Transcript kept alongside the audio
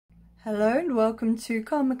Hello and welcome to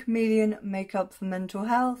Calm a Chameleon Makeup for Mental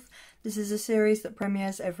Health. This is a series that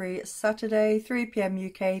premieres every Saturday, 3 PM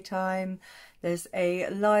UK time. There's a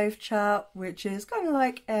live chat, which is kind of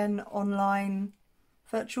like an online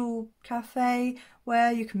virtual cafe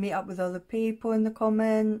where you can meet up with other people in the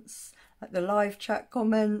comments, like the live chat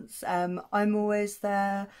comments. I'm always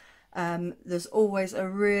there. There's always a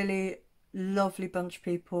really lovely bunch of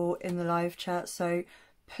people in the live chat, so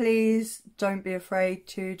please don't be afraid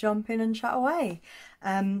to jump in and chat away.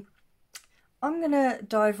 I'm gonna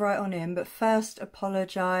dive right on in, but first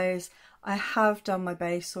apologise. I have done my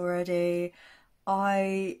base already.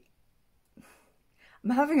 I'm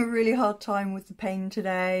having a really hard time with the pain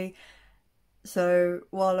today, so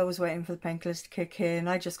while I was waiting for the painkillers to kick in,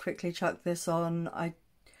 I just quickly chucked this on. I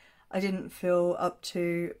didn't feel up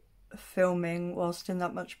to filming whilst in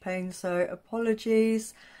that much pain, so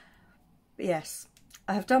apologies. But yes,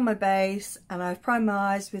 I have done my base and I've primed my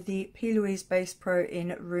eyes with the P.Louise Base Pro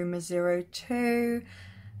in Rumour 02,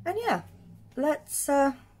 and yeah, let's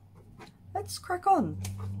crack on.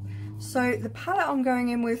 So the palette I'm going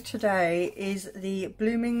in with today is the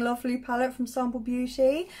Blooming Lovely palette from Sample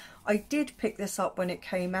Beauty. I did pick this up when it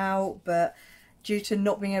came out, but due to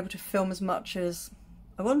not being able to film as much as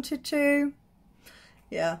I wanted to,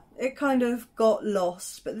 yeah, it kind of got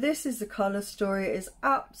lost. But this is the colour story. It is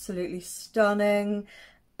absolutely stunning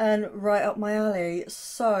and right up my alley.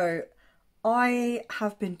 So I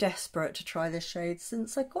have been desperate to try this shade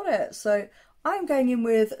since I got it. So I'm going in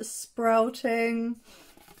with Sprouting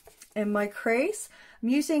in my crease. I'm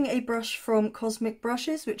using a brush from Cosmic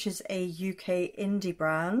Brushes, which is a UK indie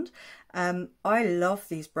brand. I love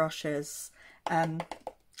these brushes. I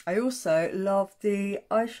also love the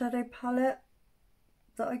eyeshadow palette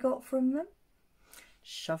that I got from them.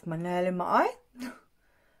 Shove my nail in my eye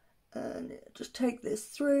and just take this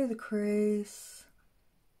through the crease.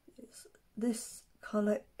 This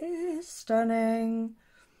colour is stunning.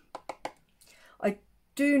 I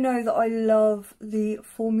do know that I love the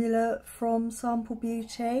formula from Sample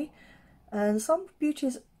Beauty, and Sample Beauty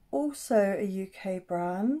is also a UK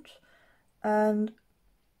brand, and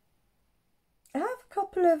I have a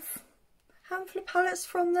handful of palettes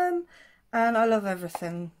from them, and I love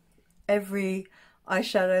everything, every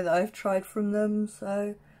eyeshadow that I've tried from them,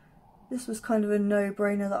 so this was kind of a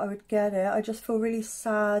no-brainer that I would get it. I just feel really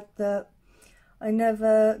sad that I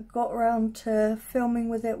never got around to filming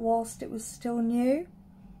with it whilst it was still new.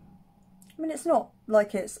 I mean, it's not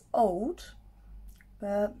like it's old,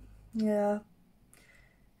 but yeah,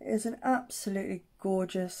 it is an absolutely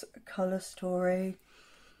gorgeous colour story.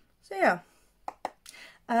 So yeah,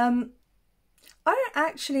 I don't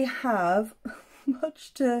actually have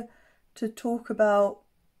much to talk about,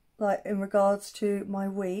 like in regards to my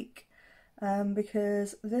week,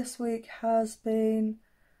 because this week has been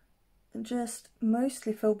just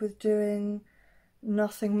mostly filled with doing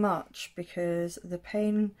nothing much, because the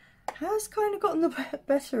pain has kind of gotten the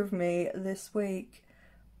better of me this week.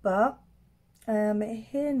 But I'm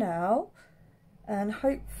here now, and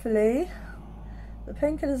hopefully the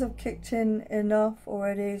painkillers have kicked in enough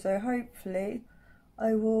already, so hopefully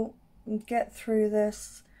I will get through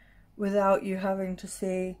this without you having to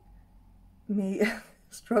see me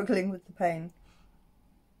struggling with the pain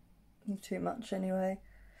too much anyway.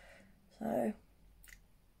 So,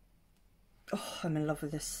 oh, I'm in love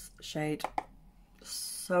with this shade.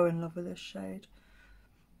 So in love with this shade.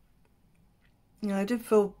 You know, I did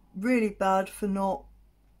feel really bad for not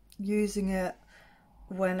using it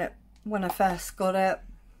when I first got it,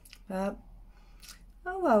 but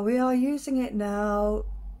oh well, we are using it now.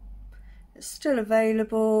 It's still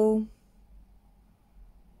available.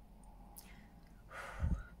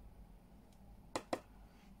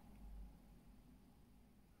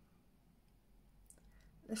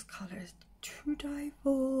 This colour is to die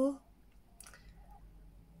for.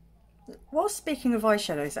 Well, speaking of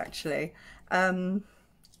eyeshadows, actually,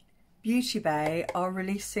 Beauty Bay are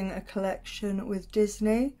releasing a collection with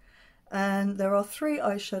Disney, and there are 3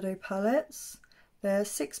 eyeshadow palettes. They're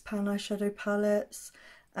 £6 eyeshadow palettes.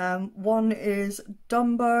 One is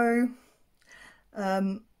Dumbo,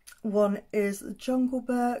 one is Jungle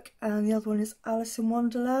Book, and the other one is Alice in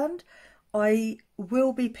Wonderland. I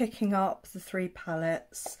will be picking up the 3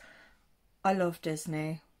 palettes. I love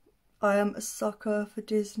Disney. I am a sucker for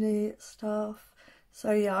Disney stuff.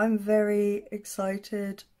 So yeah, I'm very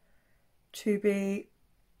excited to be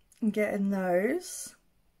getting those.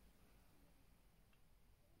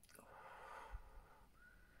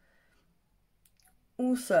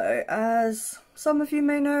 Also, as some of you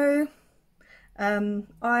may know,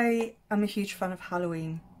 I am a huge fan of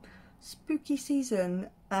Halloween. Spooky season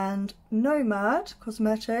and Nomad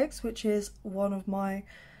Cosmetics, which is one of my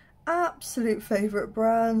absolute favourite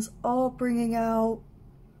brands, are bringing out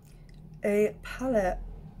a palette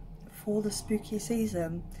for the spooky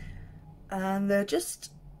season, and they're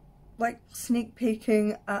just like sneak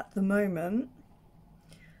peeking at the moment,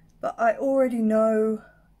 but I already know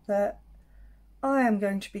that I am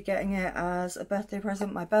going to be getting it as a birthday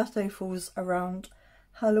present. My birthday falls around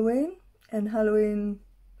Halloween, and Halloween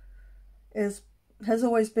has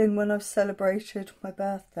always been when I've celebrated my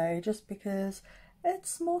birthday, just because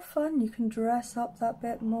it's more fun. You can dress up that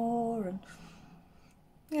bit more, and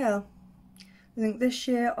yeah, I think this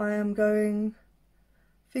year I am going,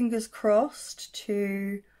 fingers crossed,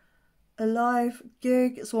 to a live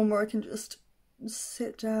gig. It's one where I can just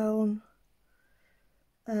sit down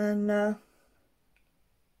and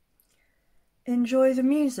enjoy the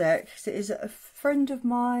music. It is a friend of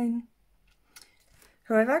mine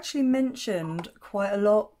who I've actually mentioned quite a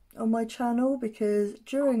lot on my channel, because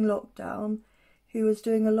during lockdown he was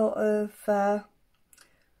doing a lot of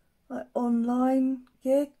like online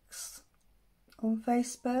gigs on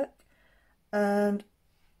Facebook, and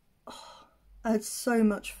I had so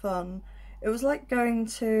much fun. It was like going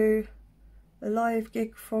to a live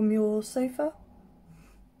gig from your sofa,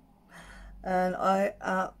 and I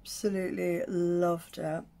absolutely loved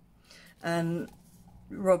it. And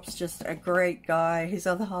Rob's just a great guy. His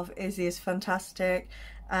other half, Izzy, is fantastic,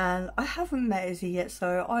 and I haven't met Izzy yet,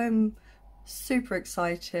 so I'm super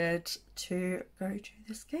excited to go to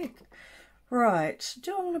this gig. Right,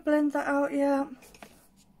 do I want to blend that out yet?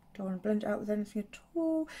 Don't want to blend it out with anything at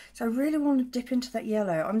all. So I really want to dip into that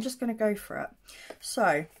yellow. I'm just going to go for it.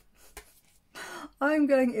 So I'm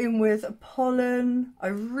going in with Pollen. I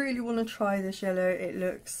really want to try this yellow. It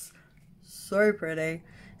looks so pretty.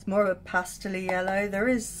 It's more of a pastel-y yellow. There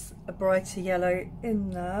is a brighter yellow in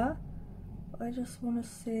there. But I just want to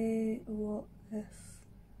see what this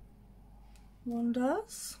one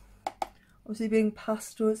does. Obviously, being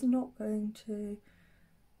pastel, it's not going to...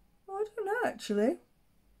 Oh, I don't know, actually.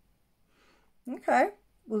 Okay,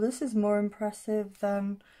 well, this is more impressive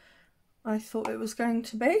than I thought it was going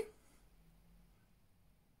to be.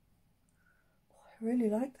 Oh, I really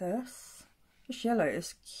like this. This yellow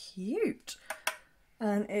is cute,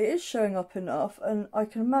 and it is showing up enough, and I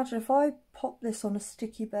can imagine if I pop this on a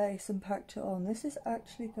sticky base and packed it on, this is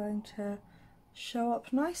actually going to show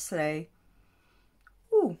up nicely.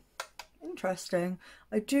 Ooh, interesting.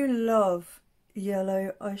 I do love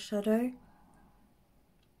yellow eyeshadow.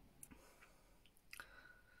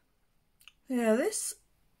 Yeah, this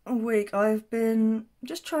week I've been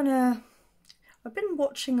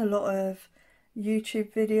watching a lot of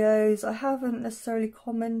YouTube videos. I haven't necessarily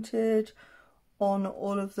commented on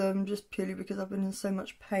all of them, just purely because I've been in so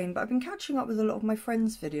much pain, but I've been catching up with a lot of my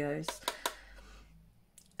friends' videos.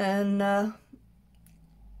 And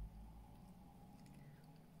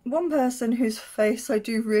one person whose face I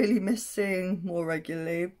do really miss seeing more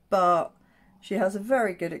regularly, but she has a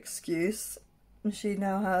very good excuse. She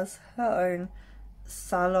now has her own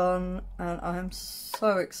salon, and I'm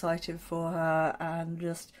so excited for her and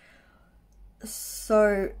just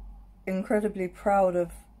so incredibly proud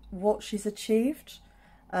of what she's achieved.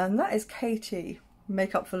 And that is Katie,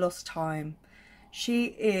 Makeup for Lost Time. She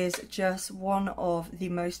is just one of the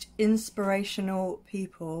most inspirational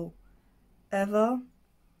people ever.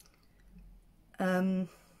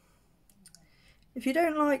 If you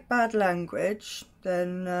don't like bad language,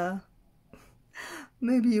 then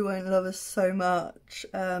maybe you won't love us so much,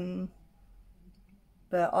 but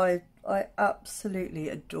I absolutely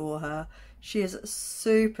adore her. She is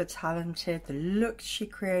super talented. The looks she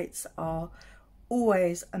creates are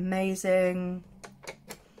always amazing.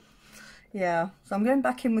 Yeah, so I'm going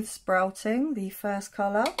back in with Sprouting, the first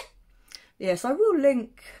colour. Yes, I will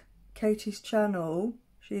link Katie's channel.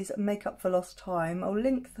 She's Makeup for Lost Time. I'll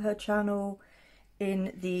link her channel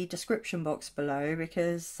in the description box below,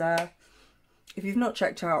 because if you've not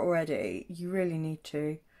checked her out already, you really need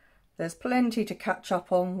to. There's plenty to catch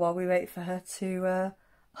up on while we wait for her to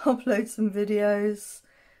upload some videos.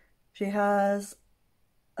 She has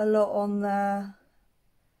a lot on there.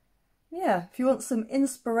 Yeah, if you want some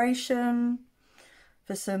inspiration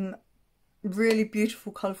for some really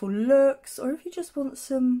beautiful, colourful looks, or if you just want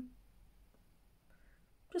some,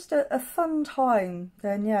 just a fun time,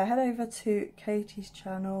 then yeah, head over to Katie's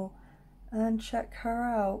channel and check her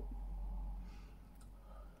out.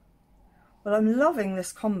 Well, I'm loving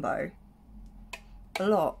this combo a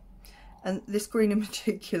lot, and this green in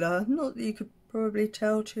particular. Not that you could probably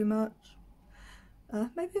tell too much,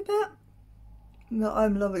 maybe a bit, but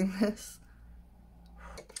I'm loving this.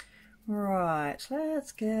 Right,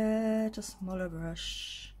 let's get a smaller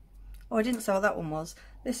brush. Oh, I didn't say what that one was.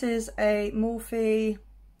 This is a Morphe,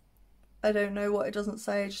 I don't know what it doesn't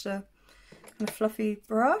say, just a kind of fluffy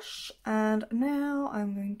brush. And now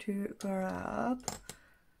I'm going to grab,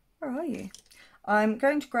 where are you? I'm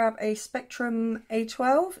going to grab a Spectrum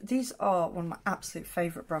A12. These are one of my absolute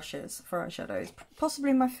favourite brushes for eyeshadows,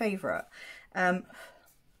 possibly my favourite.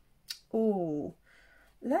 Oh,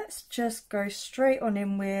 let's just go straight on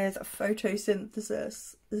in with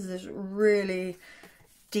Photosynthesis. This is really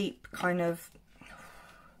deep kind of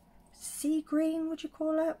sea green, would you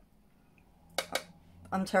call it?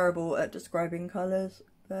 I'm terrible at describing colours,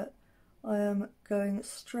 but I am going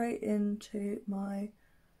straight into my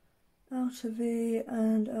outer V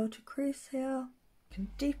and outer crease here. I can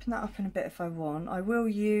deepen that up in a bit if I want. I will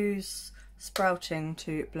use Sprouting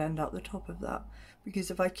to blend out the top of that, because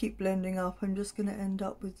if I keep blending up, I'm just going to end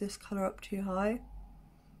up with this colour up too high.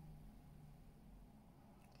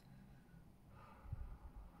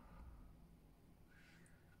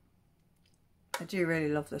 I do really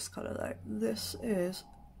love this colour though. This is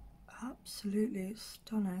absolutely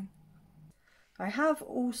stunning. I have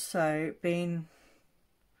also been,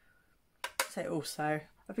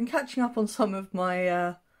 I've been catching up on some of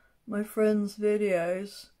my my friends'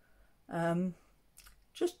 videos.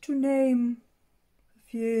 Just to name a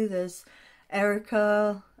few, there's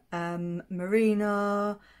Erica,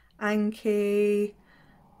 Marina, Anki,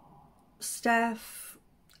 Steph.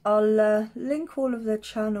 I'll link all of their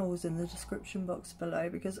channels in the description box below,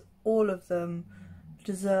 because all of them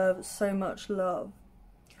deserve so much love.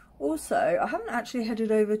 Also, I haven't actually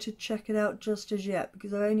headed over to check it out just as yet,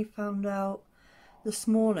 because I only found out this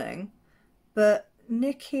morning, but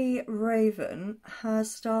Nikki Raven has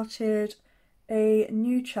started a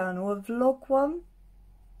new channel, a vlog one,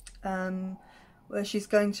 where she's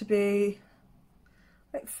going to be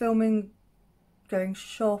like filming, going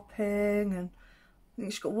shopping, and I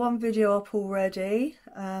think she's got one video up already,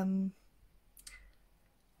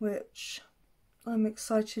 which I'm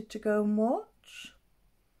excited to go and watch.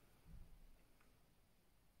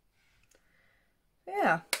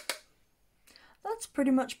 Yeah, that's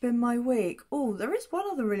pretty much been my week. Oh, there is one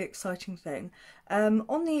other really exciting thing.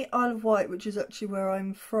 On the Isle of Wight, which is actually where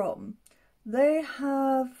I'm from, they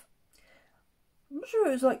have, I'm not sure,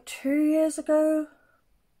 it was like 2 years ago,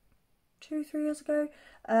 3 years ago,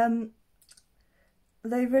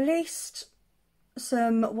 they released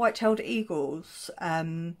some white-tailed eagles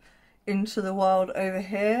into the wild over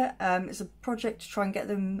here. It's a project to try and get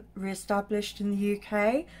them re-established in the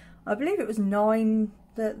UK. I believe it was 9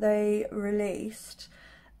 that they released,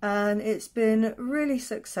 and it's been really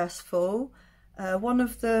successful. One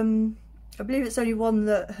of them, I believe it's only one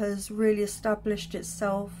that has really established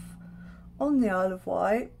itself on the Isle of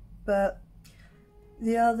Wight, but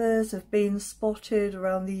the others have been spotted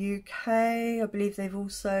around the UK. I believe they've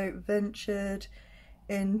also ventured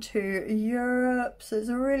into Europe, so it's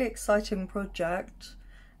a really exciting project.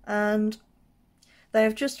 And they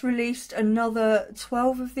have just released another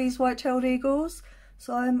 12 of these white-tailed eagles,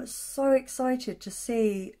 so I'm so excited to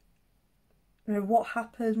see, you know, what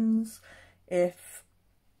happens if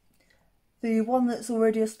the one that's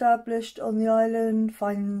already established on the island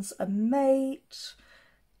finds a mate.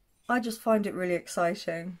 I just find it really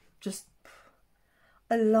exciting.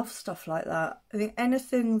 I love stuff like that. I think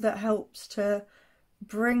anything that helps to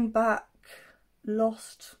bring back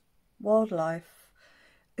lost wildlife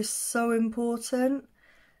is so important,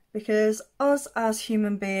 because us as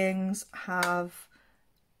human beings have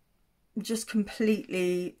just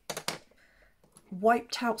completely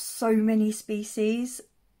wiped out so many species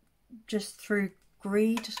just through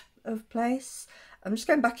greed of place. I'm just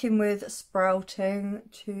going back in with Sprouting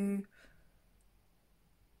to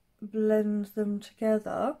blend them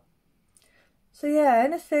together. So yeah,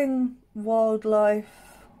 anything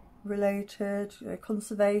wildlife related, you know,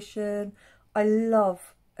 conservation, I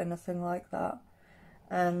love anything like that.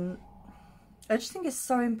 And I just think it's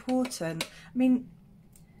so important. I mean,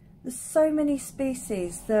 there's so many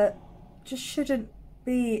species that just shouldn't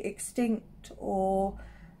be extinct or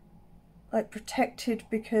like protected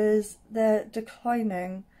because they're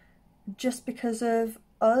declining just because of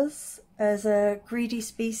us as a greedy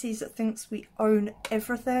species that thinks we own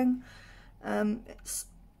everything. I'm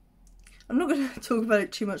not going to talk about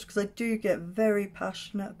it too much because I do get very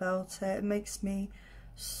passionate about it. It makes me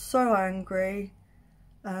so angry.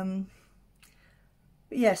 But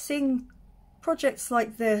yeah, seeing projects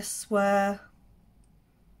like this where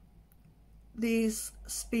these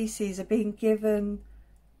species are being given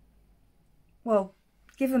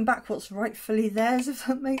back what's rightfully theirs, if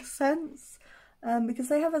that makes sense, because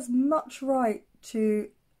they have as much right to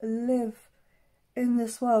live in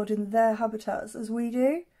this world, in their habitats as we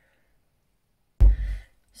do.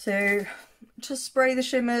 So to spray the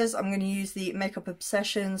shimmers, I'm going to use the Makeup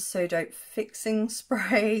Obsession So Dope Fixing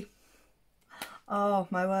Spray. Oh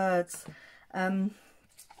my words. I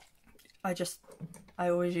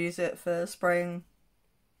always use it for spraying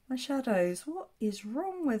my shadows. What is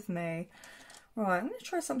wrong with me? Right, I'm going to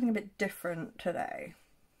try something a bit different today,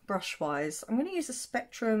 brush wise. I'm going to use a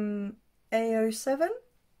Spectrum A07,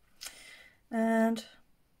 and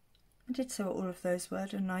I did say what all of those were,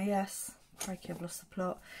 didn't I? Yes. Crikey, I've lost the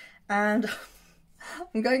plot. And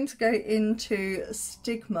I'm going to go into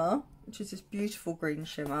Stigma, which is this beautiful green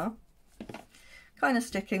shimmer. Kind of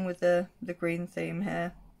sticking with the green theme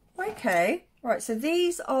here. Okay, right, so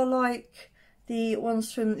these are like the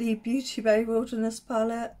ones from the Beauty Bay Wilderness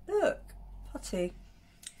palette. Look, putty.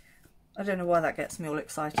 I don't know why that gets me all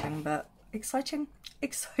exciting, but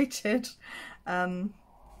excited.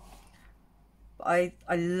 I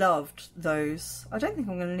loved those. I don't think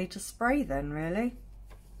I'm going to need to spray then, really.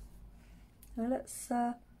 So let's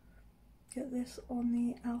get this on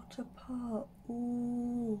the outer part.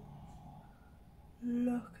 Ooh,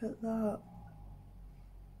 look at that.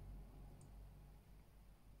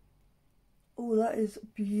 Oh, that is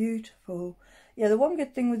beautiful. Yeah, the one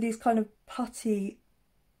good thing with these kind of putty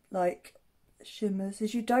like shimmers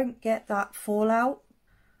is you don't get that fallout.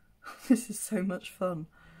 This is so much fun.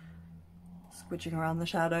 Squidging around the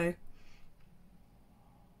shadow.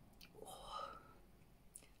 Oh,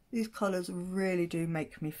 these colours really do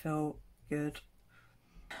make me feel good.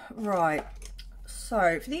 Right,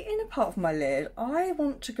 so for the inner part of my lid, I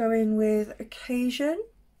want to go in with Occasion,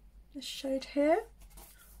 this shade here.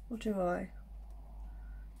 Or do I?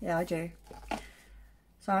 Yeah, I do.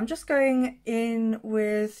 So I'm just going in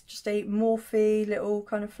with just a Morphe little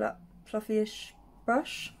kind of flat, fluffy-ish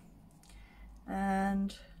brush.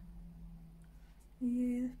 And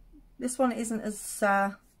yeah, this one isn't as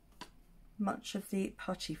much of the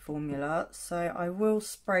putty formula, so I will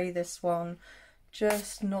spray this one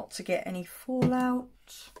just not to get any fallout.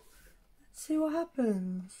 Let's see what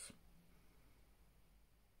happens.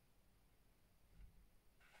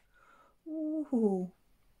 Ooh,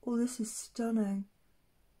 oh, this is stunning.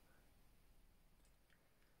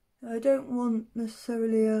 I don't want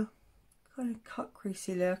necessarily a kind of cut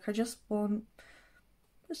creasy look. I just want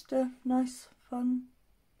just a nice fun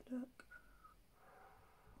look.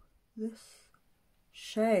 This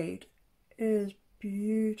shade is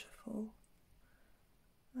beautiful.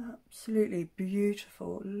 Absolutely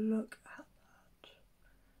beautiful. Look at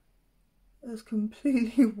that. It's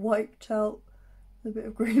completely wiped out the bit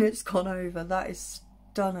of green it's gone over. That is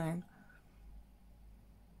stunning.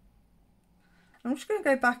 I'm just going to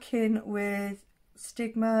go back in with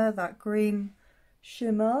Stigma, that green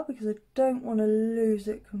shimmer, because I don't want to lose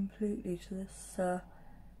it completely to this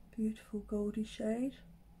beautiful goldy shade.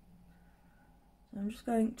 So I'm just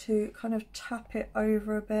going to kind of tap it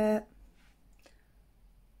over a bit,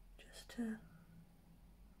 just to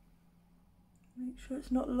make sure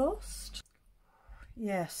it's not lost.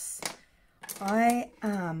 Yes, I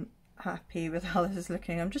am happy with how this is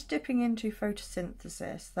looking. I'm just dipping into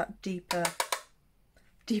Photosynthesis, that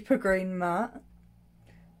deeper green matte.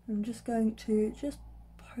 I'm just going to just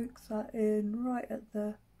poke that in right at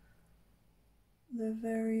the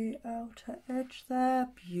very outer edge there.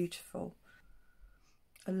 Beautiful.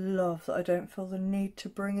 I love that I don't feel the need to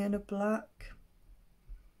bring in a black.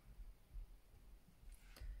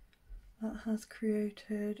 That has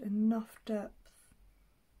created enough depth.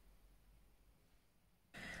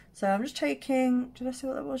 So I'm just taking, did I see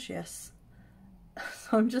what that was? Yes.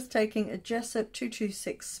 So I'm just taking a Jessup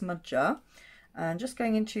 226 smudger and just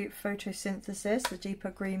going into Photosynthesis, the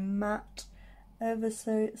deeper green matte, ever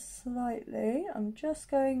so slightly. I'm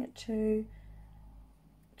just going to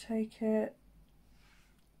take it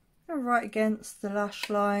right against the lash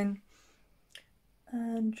line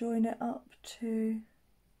and join it up to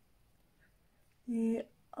the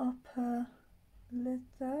upper lid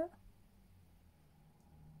there.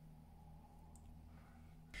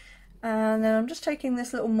 And then I'm just taking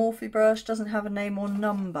this little Morphe brush, doesn't have a name or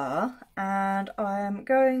number, and I am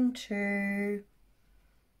going to,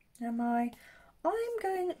 I'm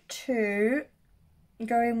going to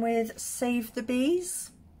go in with Save the Bees,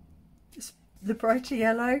 it's the brighter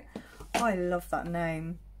yellow. I love that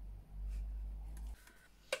name.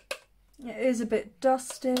 It is a bit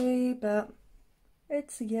dusty, but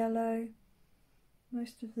it's a yellow.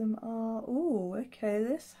 Most of them are. Oh, okay,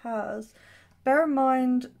 this has, bear in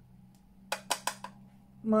mind,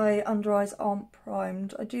 my under eyes aren't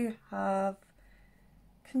primed. I do have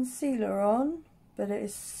concealer on, but it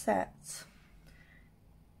is set.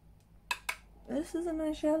 this is a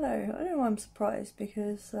nice yellow. I don't know why I'm surprised,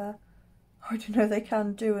 because I don't know, they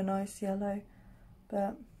can do a nice yellow,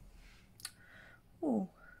 but oh,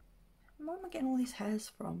 where am I getting all these hairs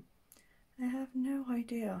from? I have no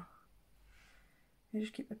idea. They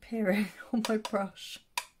just keep appearing on my brush.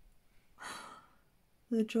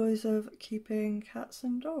 The joys of keeping cats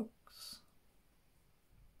and dogs.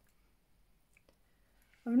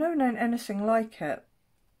 I've never known anything like it.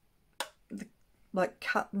 Like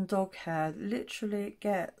cat and dog hair, literally it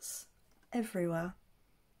gets everywhere.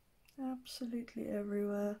 Absolutely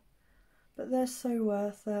everywhere. But they're so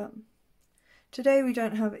worth it. Today we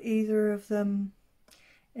don't have either of them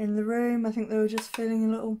in the room. I think they were just feeling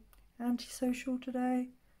a little antisocial today.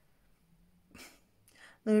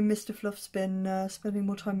 Then Mr. Fluff's been spending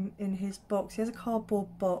more time in his box. He has a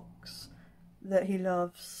cardboard box that he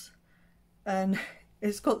loves, and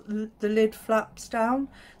it's got the lid flaps down,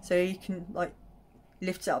 so he can like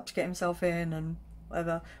lift it up to get himself in and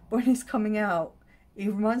whatever. But when he's coming out, he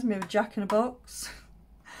reminds me of a Jack in a Box.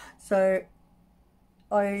 So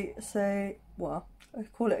I say, well, I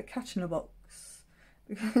call it a cat in a box,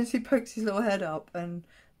 because he pokes his little head up, and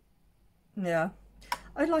yeah,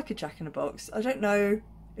 I like a Jack in a Box. I don't know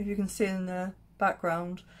if you can see in the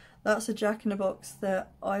background, that's a Jack in a Box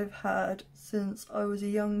that I've had since I was a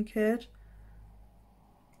young kid,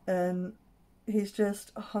 and he's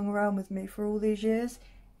just hung around with me for all these years.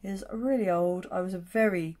 He's really old. I was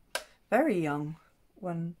very, very young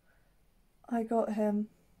when I got him.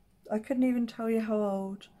 I couldn't even tell you how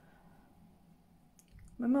old.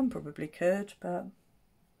 My mum probably could, but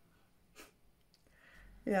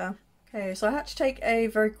yeah. Okay, so I had to take a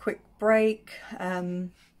very quick break,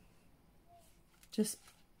 just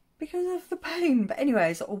because of the pain. But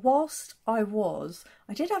anyways, whilst I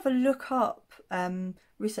did have a look up,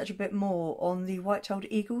 research a bit more on the white-tailed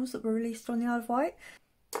eagles that were released on the Isle of Wight.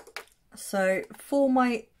 So for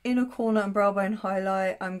my inner corner and brow bone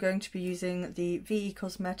highlight, I'm going to be using the VE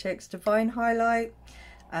Cosmetics Divine Highlight.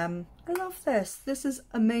 I love this. This is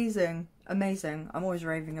amazing, amazing. I'm always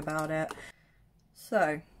raving about it.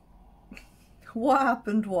 So what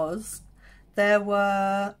happened was, there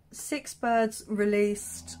were 6 birds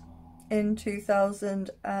released in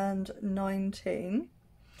 2019,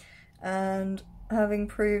 and having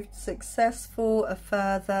proved successful, a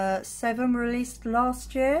further 7 released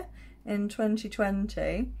last year in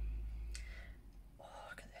 2020. Oh,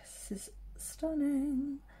 look at this, this is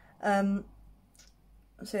stunning. So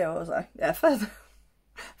yeah, what was I? Yeah, further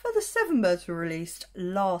 7 birds were released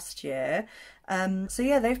last year. So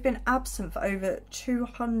yeah, they've been absent for over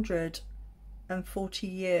 240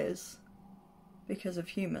 years because of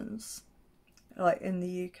humans, like in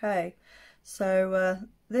the UK. So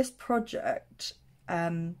this project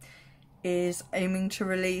is aiming to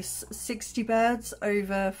release 60 birds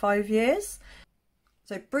over 5 years.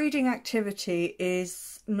 So breeding activity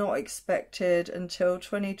is not expected until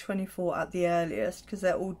 2024 at the earliest, because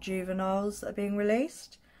they're all juveniles that are being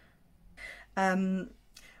released.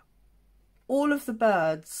 All of the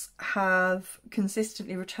birds have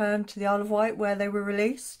consistently returned to the Isle of Wight where they were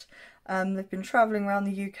released. They've been travelling around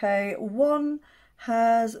the UK. One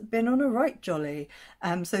has been on a right jolly.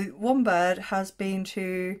 So one bird has been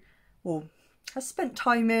to, well, has spent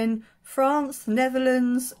time in France, the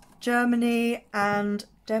Netherlands, Germany and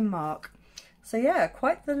Denmark. So yeah,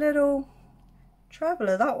 quite the little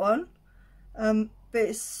traveller, that one. But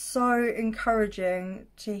it's so encouraging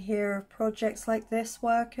to hear of projects like this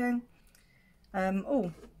working.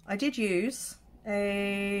 Oh, I did use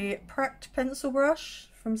a cracked pencil brush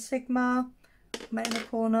from Sigma, my inner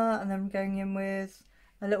corner, and then I'm going in with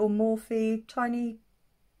a little Morphe tiny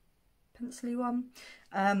pencil-y one.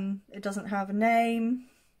 It doesn't have a name.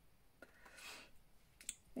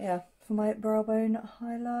 Yeah, for my brow bone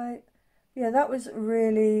highlight. Yeah, that was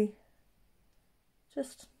really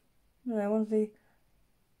just, you know, one of the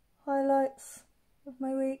highlights of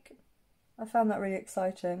my week. I found that really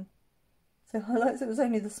exciting. So highlights, it was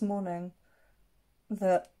only this morning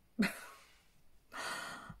that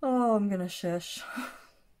oh, I'm gonna shush.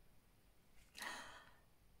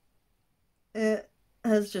 It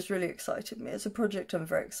has just really excited me. It's a project I'm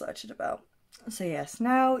very excited about. So yes,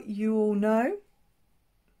 now you all know.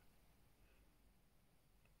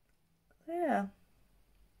 Yeah.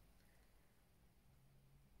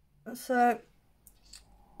 So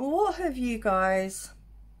what have you guys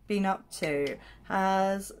been up to?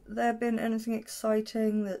 Has there been anything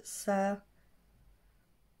exciting that's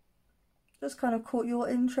just kind of caught your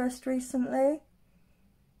interest recently?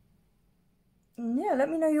 And yeah, let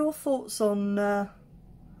me know your thoughts on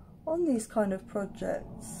these kind of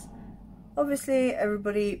projects. Obviously,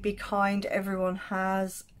 everybody be kind. Everyone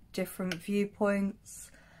has different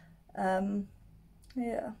viewpoints.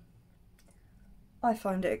 Yeah, I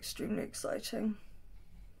find it extremely exciting.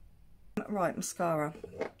 Right, mascara.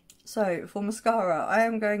 So for mascara, I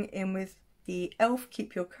am going in with the e.l.f.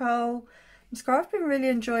 Keep Your Curl mascara. I've been really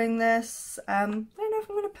enjoying this. I don't know if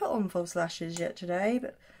I'm going to put on false lashes yet today,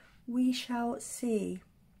 but we shall see.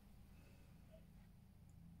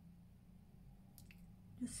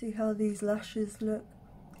 Just see how these lashes look.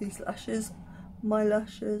 These lashes, my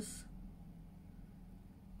lashes.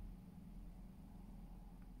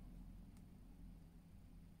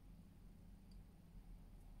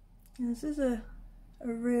 This is a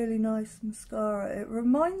really nice mascara. It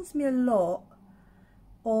reminds me a lot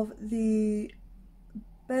of the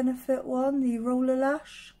Benefit one, the roller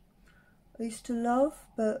lash. I used to love,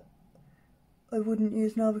 but I wouldn't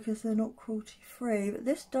use now because they're not cruelty free. But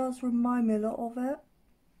this does remind me a lot of it.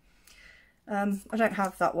 I don't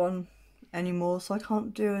have that one anymore, so I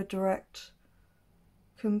can't do a direct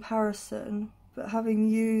comparison. But having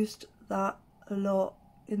used that a lot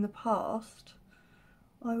in the past,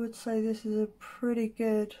 I would say this is a pretty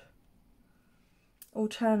good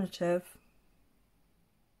alternative.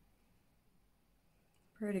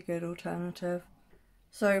 Pretty good alternative.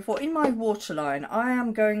 So for in my waterline, I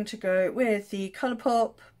am going to go with the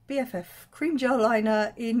Colourpop BFF Cream Gel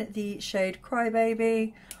Liner in the shade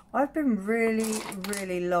Crybaby. I've been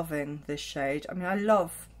really loving this shade. I mean, I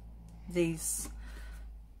love these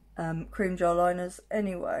cream gel liners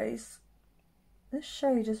anyways. This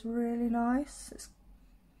shade is really nice. It's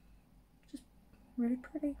just really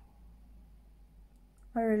pretty.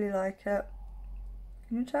 I really like it.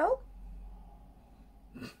 Can you tell?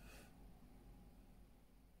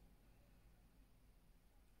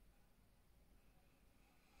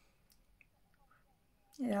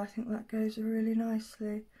 Yeah, I think that goes really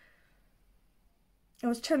nicely. I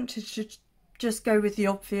was tempted to just go with the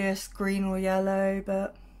obvious green or yellow,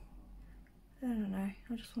 but I don't know.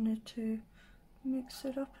 I just wanted to mix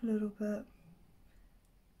it up a little bit.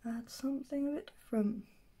 Add something a bit different.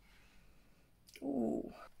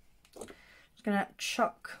 Ooh. Just gonna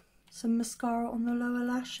chuck some mascara on the lower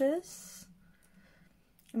lashes.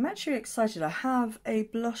 I'm actually excited. I have a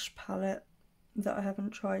blush palette that I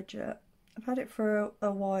haven't tried yet. I've had it for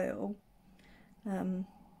a while.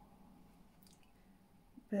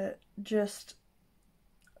 But just,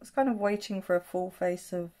 I was kind of waiting for a full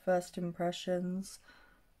face of first impressions,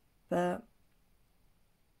 but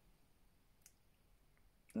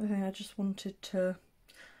I think I just wanted to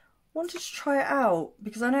try it out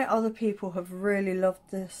because I know other people have really loved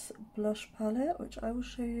this blush palette, which I will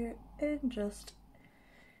show you in just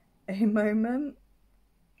a moment.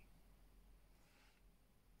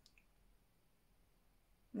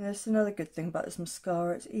 There's another good thing about this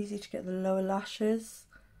mascara, it's easy to get the lower lashes,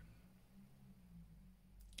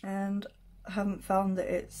 and I haven't found that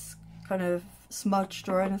it's kind of smudged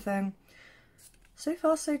or anything. So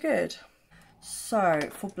far so good. So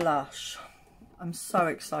for blush, I'm so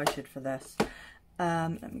excited for this.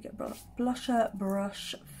 Let me get a blusher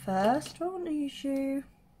brush first. Do I want to use you?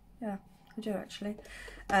 Yeah, I do actually.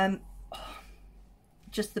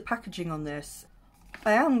 Just the packaging on this.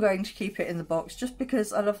 I am going to keep it in the box just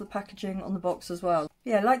because I love the packaging on the box as well.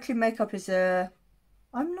 Yeah, Likely Makeup is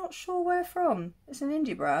I'm not sure where from. It's an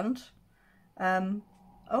indie brand. I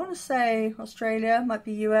want to say Australia, might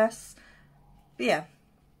be US. But yeah.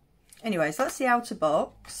 Anyways, that's the outer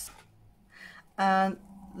box. And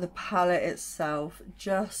the palette itself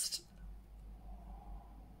just...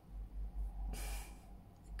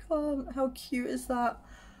 can't, how cute is that?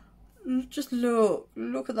 Just look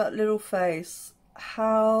at that little face.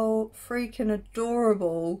 How freaking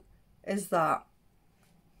adorable is that?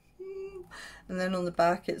 And then on the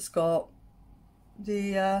back it's got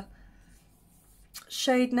the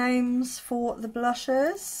shade names for the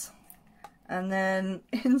blushes, and then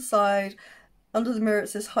inside under the mirror it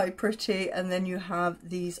says hi pretty, and then you have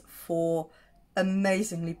these 4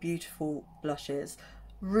 amazingly beautiful blushes,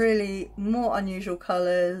 really more unusual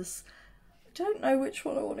colours. I don't know which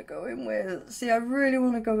one I want to go in with. See, I really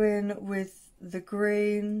want to go in with the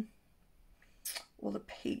green or the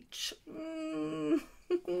peach.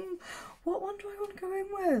 What one do I want to go in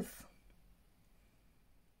with?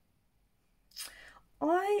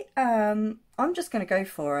 I'm just going to go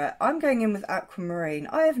for it. I'm going in with Aquamarine.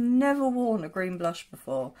 I have never worn a green blush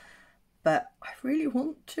before, but I really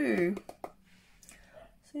want to.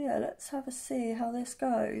 So yeah, let's have a see how this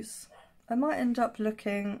goes. I might end up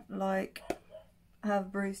looking like I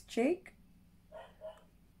have bruised cheek.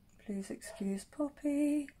 Please excuse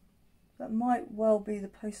Poppy. That might well be the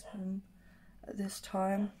postman at this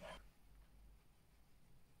time.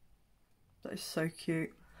 That is so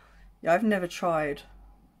cute. Yeah, I've never tried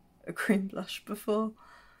a cream blush before.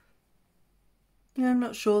 Yeah, I'm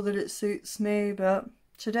not sure that it suits me, but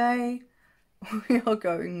today we are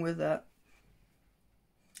going with it.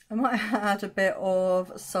 I might add a bit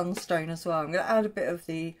of Sunstone as well. I'm going to add a bit of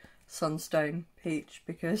the Sunstone Peach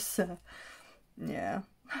because, yeah.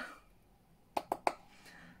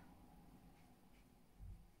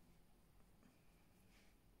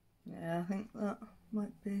 Yeah, I think that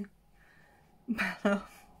might be better.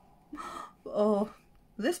 Oh,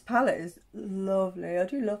 this palette is lovely. I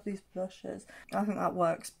do love these blushes. I think that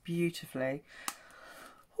works beautifully.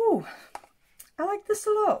 Oh, I like this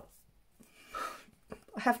a lot.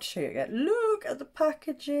 I have to show you again. Look at the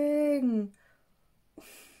packaging.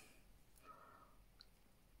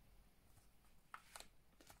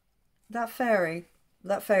 That fairy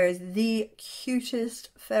is the cutest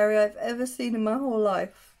fairy I've ever seen in my whole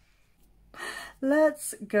life.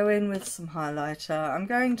 Let's go in with some highlighter. I'm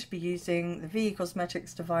going to be using the VE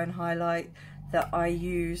Cosmetics Divine Highlight that I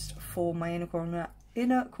used for my inner corner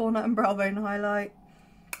and brow bone highlight.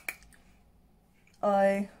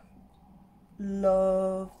 I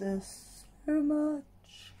love this so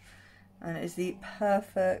much, and it is the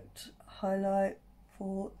perfect highlight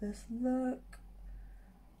for this look.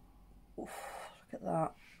 Oof, look at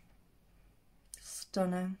that.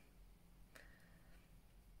 Stunning.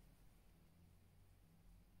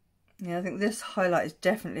 Yeah, I think this highlight is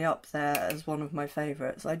definitely up there as one of my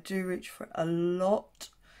favourites. I do reach for it a lot.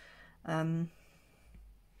 I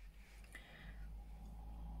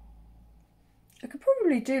could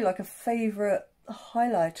probably do like a favourite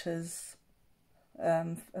highlighters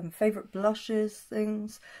and favourite blushes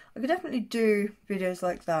things. I could definitely do videos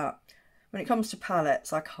like that. When it comes to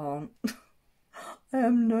palettes, I can't. I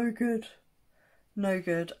am no good. No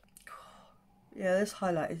good. Yeah, this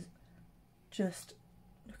highlight is just...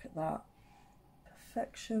 Look at that.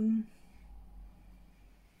 Perfection.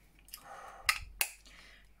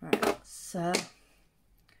 Right, so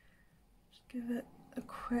just give it a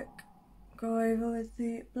quick go over with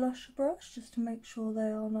the blusher brush just to make sure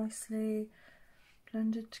they are nicely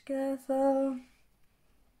blended together.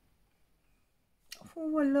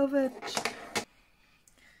 Oh, I love it.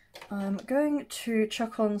 I'm going to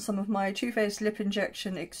chuck on some of my Too Faced Lip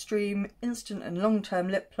Injection Extreme Instant and Long Term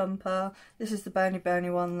Lip Plumper. This is the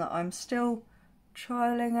Burny one that I'm still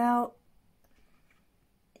trialling out.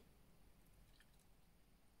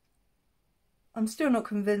 I'm still not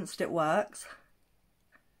convinced it works,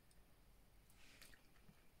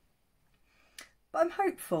 but I'm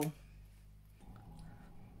hopeful.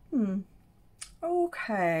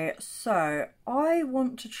 Okay, so I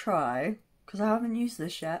want to try, because I haven't used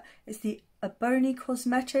this yet, it's the Ebony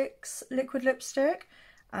Cosmetics liquid lipstick,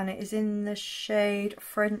 and it is in the shade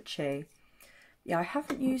Frenchy. Yeah, I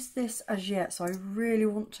haven't used this as yet, so I really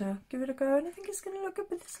want to give it a go, and I think it's going to look good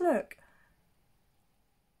with this look.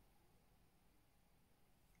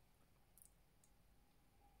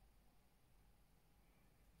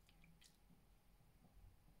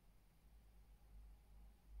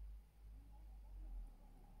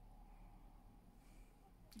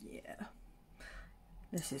 Yeah,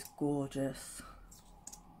 this is gorgeous.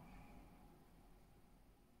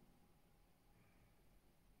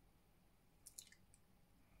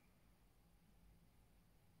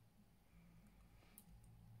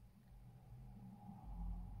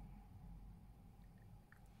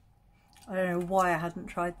 I don't know why I hadn't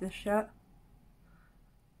tried this yet.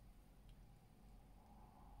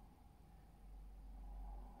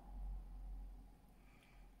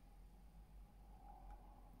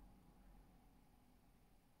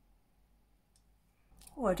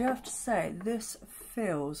 Oh, I do have to say, this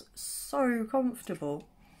feels so comfortable.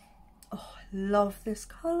 Oh, I love this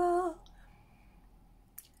colour.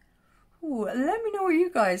 Ooh, let me know what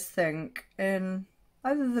you guys think in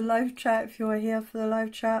either the live chat if you're here for the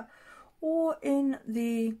live chat, or in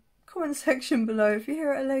the comment section below if you're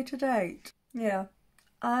here at a later date. Yeah,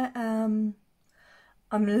 I'm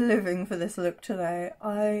living for this look today.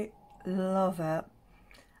 I love it.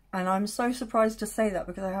 And I'm so surprised to say that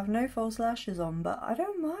because I have no false lashes on, but I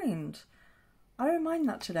don't mind. I don't mind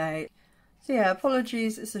that today. So yeah,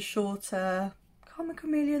 apologies, it's a shorter Calm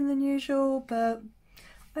Chameleon than usual, but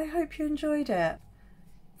I hope you enjoyed it.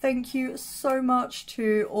 Thank you so much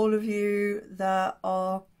to all of you that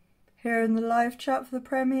are here in the live chat for the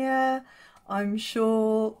premiere. I'm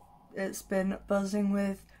sure it's been buzzing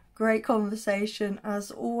with great conversation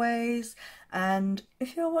as always, and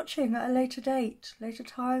if you're watching at a later date, later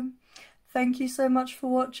time, thank you so much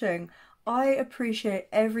for watching. I appreciate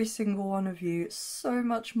every single one of you so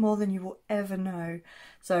much more than you will ever know.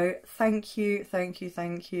 So thank you, thank you,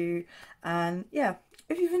 thank you. And yeah,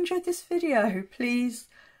 if you've enjoyed this video, please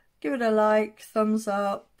give it a like, thumbs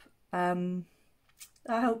up, that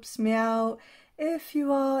helps me out. If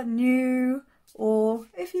you are new, or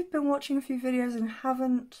if you've been watching a few videos and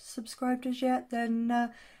haven't subscribed as yet,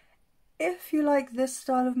 then if you like this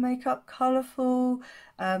style of makeup, colourful,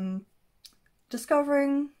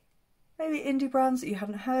 discovering maybe indie brands that you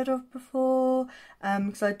haven't heard of before,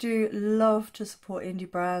 because I do love to support indie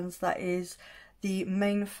brands. That is the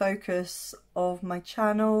main focus of my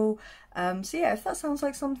channel. So yeah, if that sounds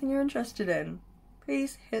like something you're interested in,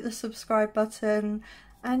 please hit the subscribe button.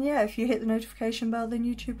 And yeah, if you hit the notification bell, then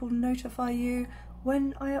YouTube will notify you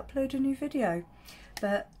when I upload a new video.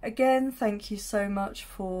 But again, thank you so much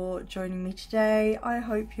for joining me today. I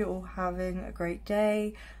hope you're all having a great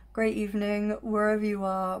day, great evening, wherever you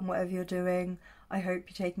are and whatever you're doing. I hope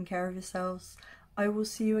you're taking care of yourselves. I will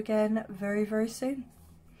see you again very, very soon.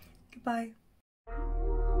 Goodbye.